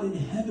God in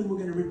heaven. We're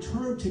going to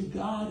return to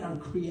God, our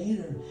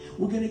Creator.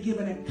 We're going to give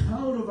an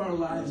account of our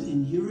lives,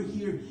 and you're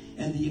here,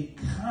 and the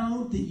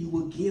account that you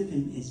will give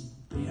Him is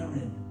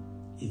barren.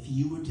 If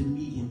you were to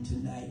meet Him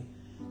tonight,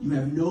 you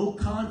have no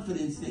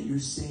confidence that you're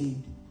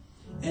saved.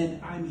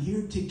 And I'm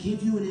here to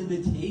give you an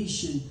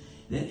invitation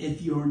that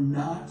if you're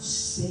not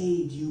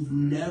saved, you've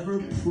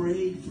never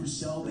prayed for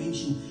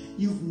salvation,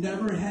 you've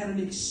never had an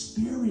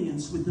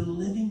experience with the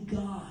living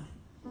God,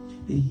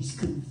 that He's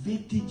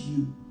convicted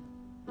you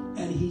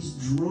and He's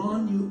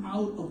drawn you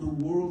out of the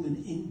world and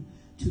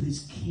into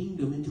His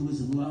kingdom, into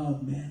His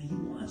love, man. He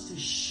wants to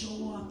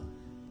show up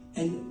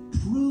and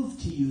prove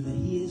to you that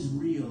He is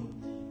real.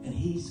 And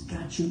He's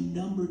got your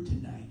number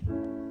tonight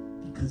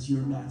because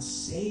you're not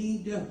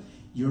saved.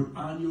 You're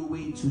on your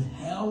way to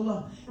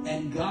hell.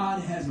 And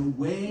God has a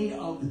way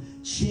of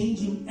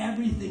changing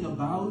everything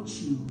about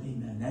you.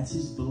 Amen. That's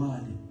His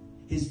blood.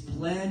 His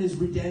plan is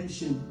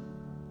redemption.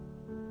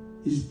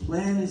 His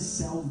plan is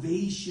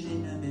salvation.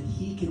 Amen. That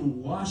He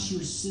can wash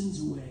your sins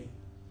away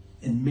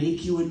and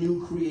make you a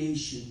new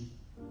creation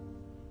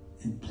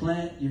and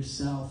plant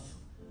yourself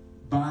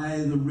by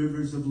the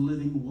rivers of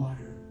living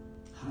water.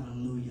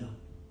 Hallelujah.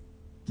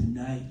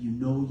 Tonight, you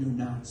know you're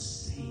not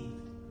saved.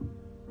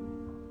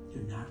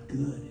 You're not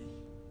good.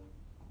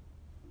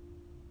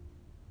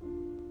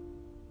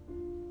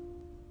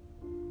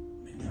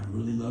 And God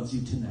really loves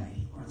you tonight.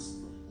 He wants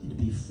you to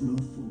be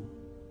fruitful,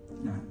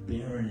 not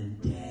barren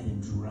and dead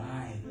and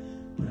dry,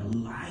 but a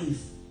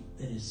life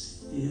that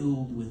is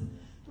filled with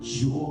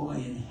joy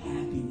and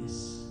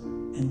happiness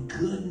and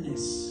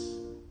goodness.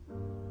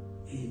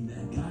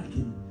 Amen. God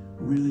can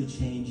really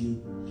change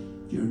you.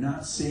 If you're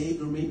not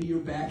saved, or maybe you're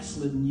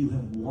backslidden, you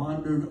have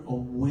wandered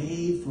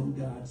away from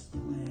God's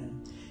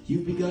plan.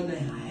 You've begun to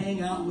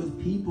hang out with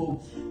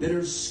people that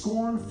are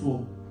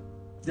scornful,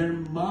 they're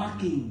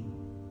mocking,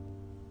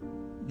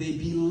 they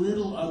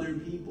belittle other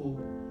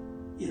people.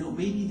 You know,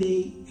 maybe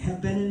they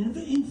have been an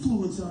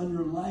influence on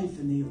your life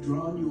and they have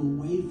drawn you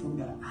away from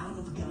God, out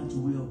of God's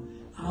will,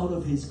 out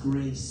of His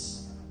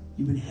grace.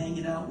 You've been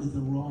hanging out with the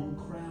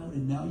wrong crowd,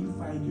 and now you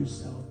find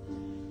yourself,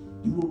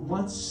 you were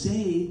once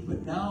saved,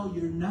 but now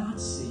you're not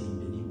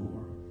saved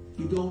anymore.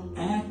 You don't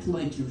act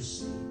like you're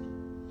saved.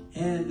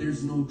 And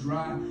there's no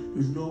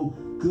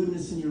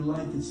goodness in your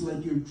life. It's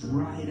like you're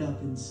dried up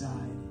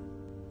inside.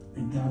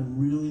 And God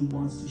really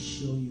wants to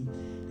show you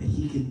that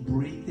He can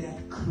break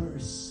that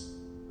curse,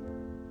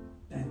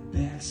 that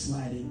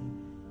backsliding.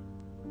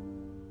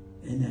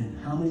 Amen.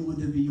 How many would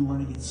there be you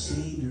want to get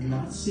saved or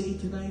not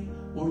saved tonight?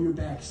 Or you're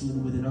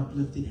backslidden with an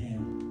uplifted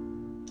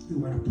hand? We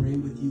want to pray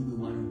with you. We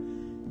want to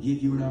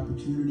give you an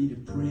opportunity to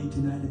pray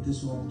tonight at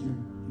this altar,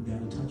 and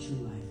God will touch your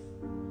life.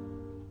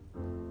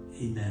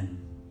 Amen.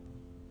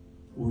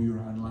 or you're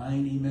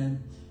online,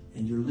 amen,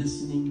 and you're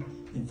listening,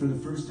 and for the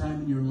first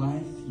time in your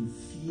life, you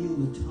feel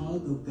the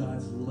tug of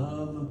God's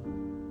love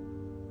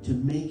to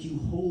make you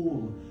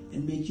whole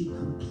and make you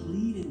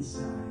complete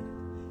inside,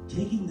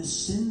 taking the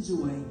sins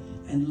away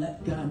and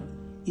let God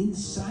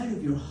inside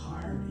of your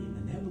heart,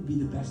 amen. That would be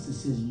the best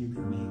decision you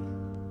could make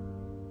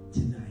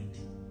tonight.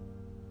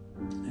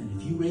 And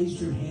if you raised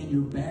your hand,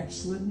 you're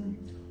backslidden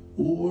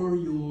or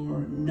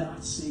you're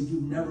not saved,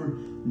 you've never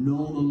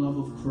known the love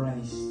of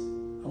Christ,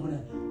 I want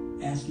to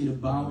ask you to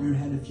bow your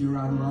head if you're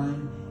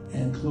online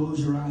and close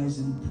your eyes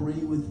and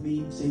pray with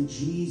me. Say,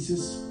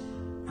 Jesus,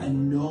 I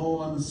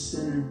know I'm a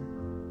sinner,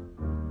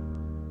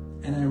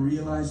 and I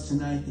realize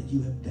tonight that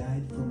you have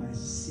died for my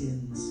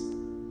sins,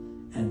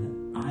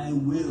 and I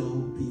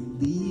will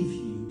believe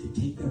you to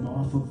take them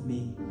off of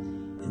me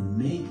and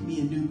make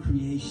me a new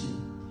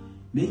creation.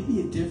 Make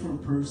me a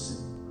different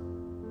person.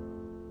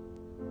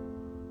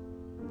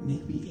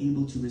 Make me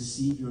able to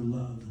receive your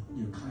love,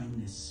 your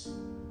kindness,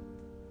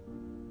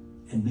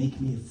 and make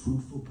me a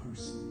fruitful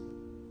person.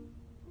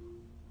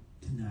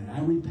 Tonight,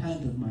 I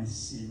repent of my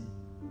sin.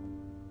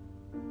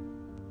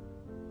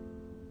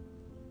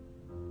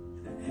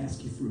 And I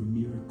ask you for a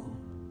miracle.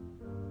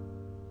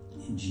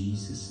 In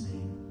Jesus'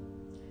 name,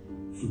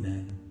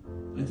 amen.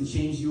 I'd like to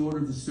change the order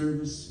of the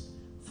service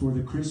for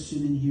the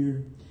Christian in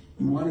here.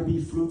 You want to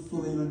be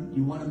fruitful, amen.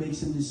 You want to make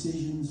some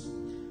decisions,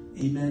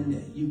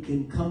 amen. You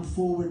can come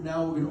forward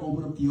now. We're going to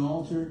open up the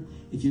altar.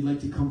 If you'd like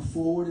to come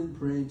forward and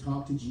pray and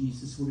talk to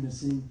Jesus, we're going to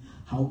sing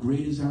How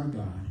Great Is Our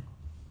God.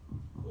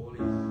 Holy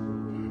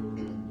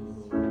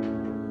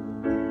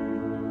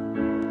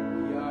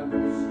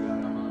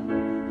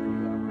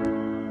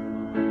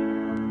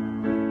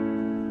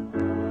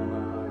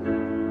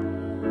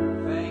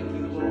Thank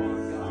you, Lord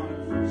God,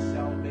 for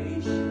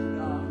salvation,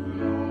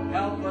 God.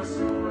 Help us,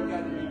 Lord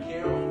God, to be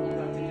careful,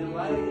 God, to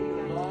delight in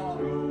your law.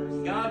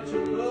 God, to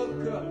look,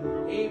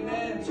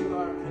 amen, to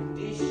our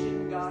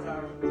condition, God,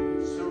 our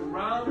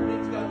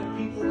surroundings, God, the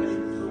people that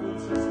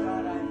influence us,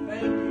 God. I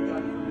thank you,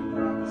 God, for your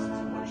promises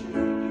and what you're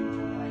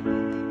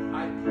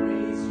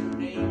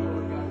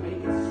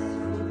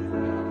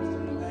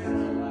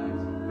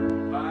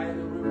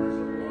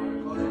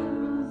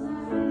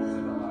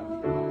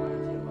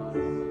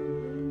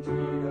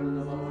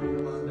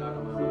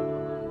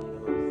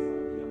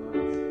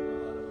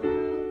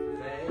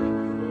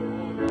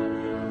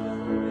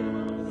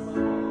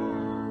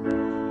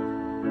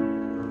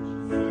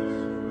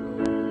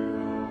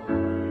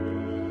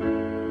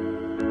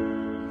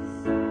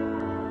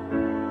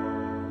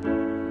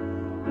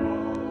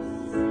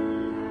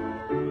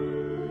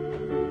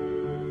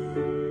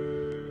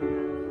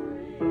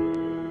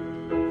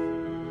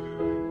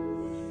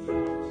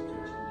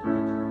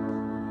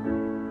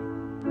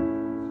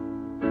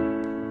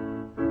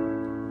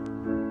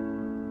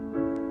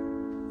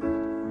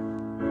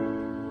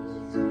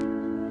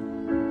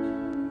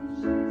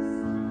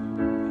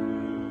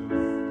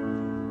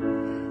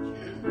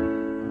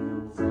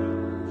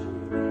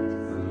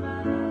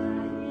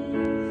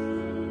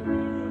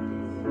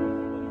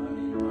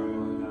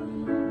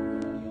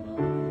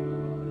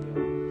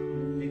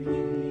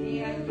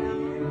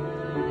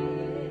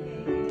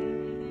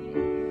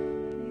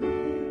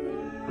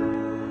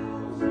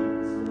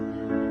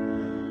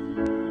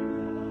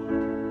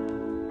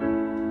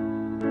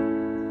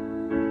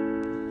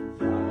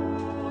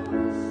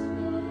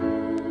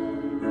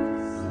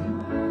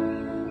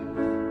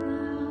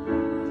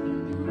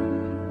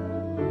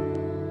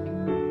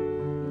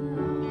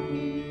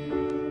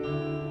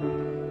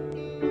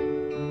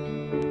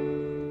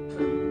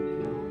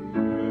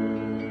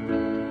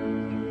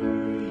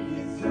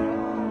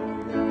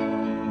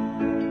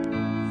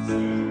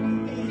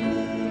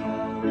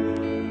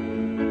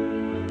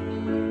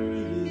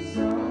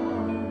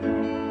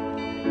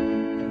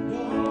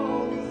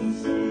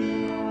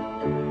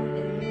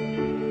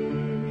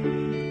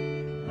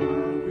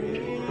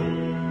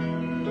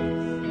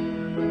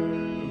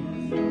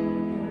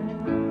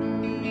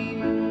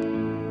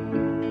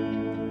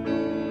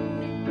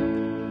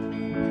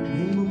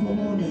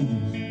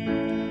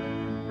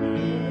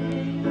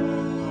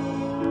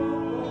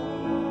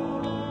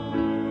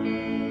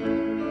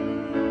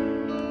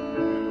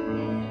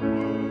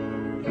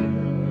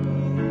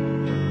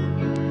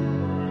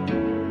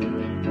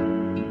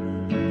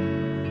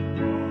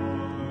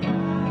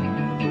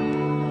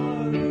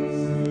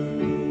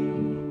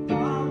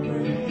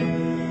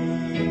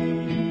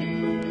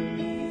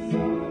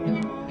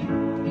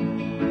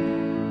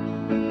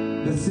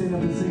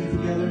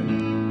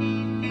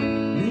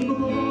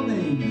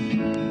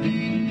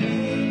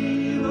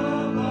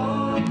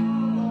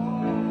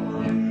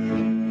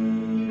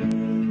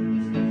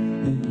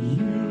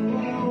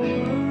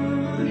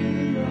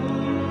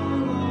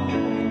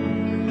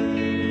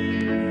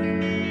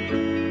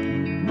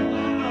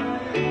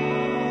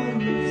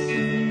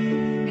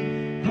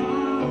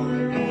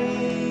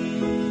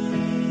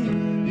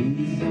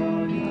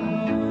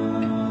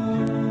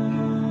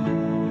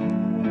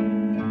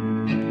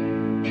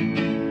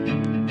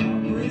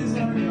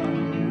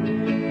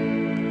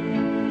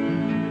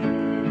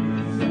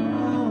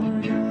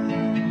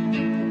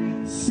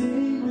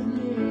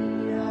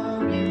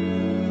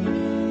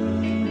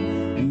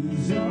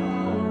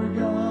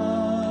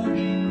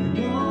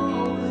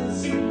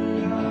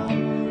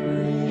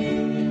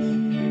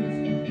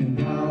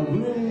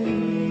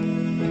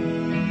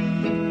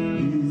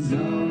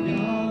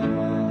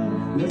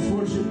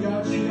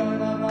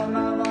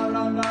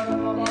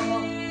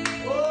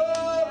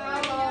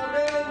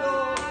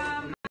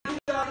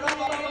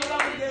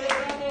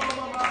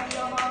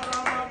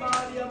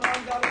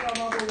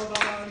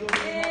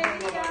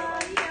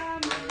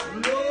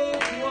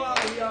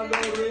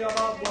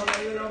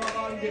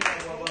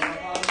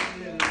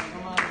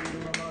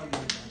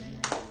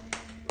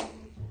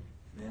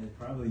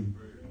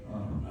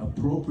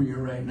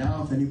appropriate right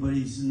now if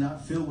anybody's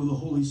not filled with the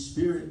Holy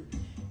Spirit.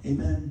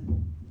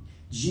 Amen.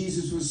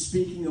 Jesus was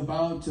speaking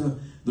about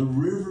the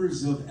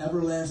rivers of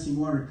everlasting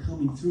water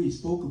coming through. He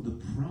spoke of the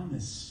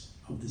promise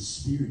of the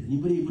Spirit.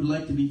 Anybody would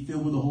like to be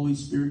filled with the Holy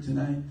Spirit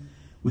tonight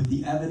with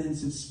the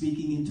evidence of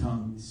speaking in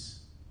tongues?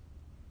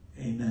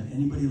 Amen.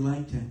 Anybody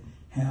like to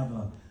have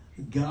a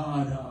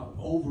God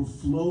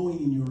overflowing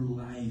in your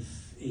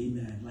life?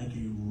 Amen. Like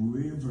a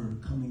river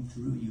coming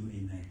through you.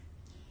 Amen.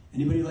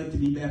 Anybody like to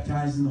be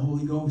baptized in the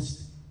Holy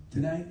Ghost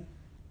tonight?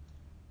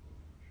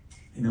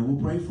 Amen.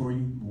 We'll pray for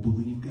you. We'll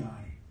believe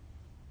God.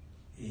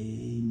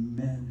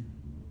 Amen.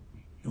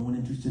 No one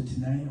interested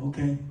tonight?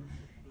 Okay.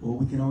 Well,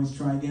 we can always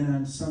try again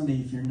on Sunday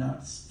if you're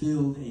not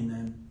filled.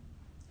 Amen.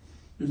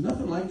 There's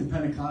nothing like the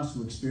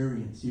Pentecostal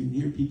experience. You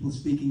hear people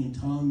speaking in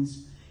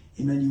tongues.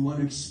 Amen. You want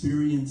to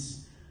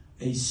experience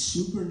a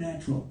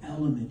supernatural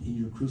element in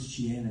your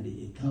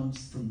Christianity. It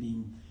comes from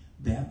being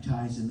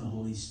baptized in the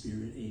Holy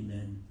Spirit.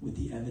 Amen. With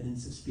the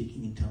evidence of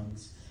speaking in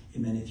tongues.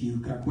 Amen. If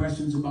you've got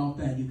questions about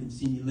that, you can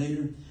see me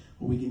later.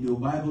 Or we can do a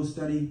Bible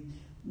study.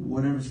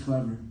 Whatever's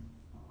clever.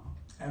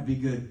 That'd be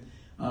good.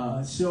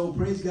 So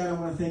praise God. I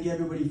want to thank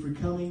everybody for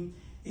coming.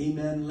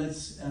 Amen.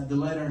 Let's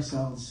delight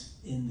ourselves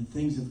in the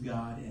things of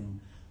God and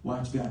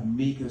watch God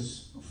make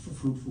us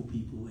fruitful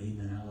people.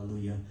 Amen.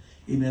 Hallelujah.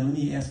 Amen. Let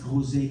me ask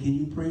Jose, can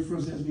you pray for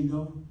us as we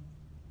go?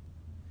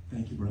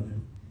 Thank you, brother.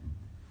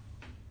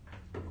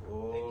 Thank you,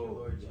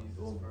 Lord Jesus,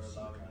 for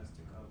allowing us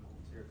to come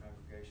to your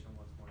congregation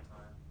once more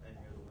time and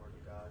hear the word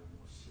of God.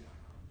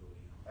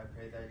 I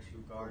pray that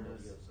you guard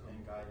us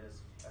and guide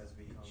us as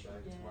we come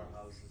back to our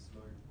houses,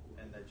 Lord,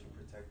 and that you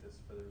protect us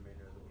for the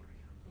remainder of the week.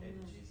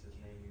 In Jesus'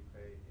 name we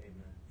pray.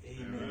 Amen.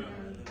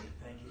 Amen.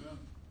 Thank you.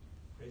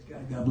 Praise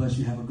God. God bless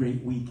you. Have a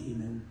great week.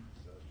 Amen.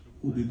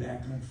 We'll be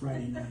back on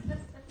Friday night.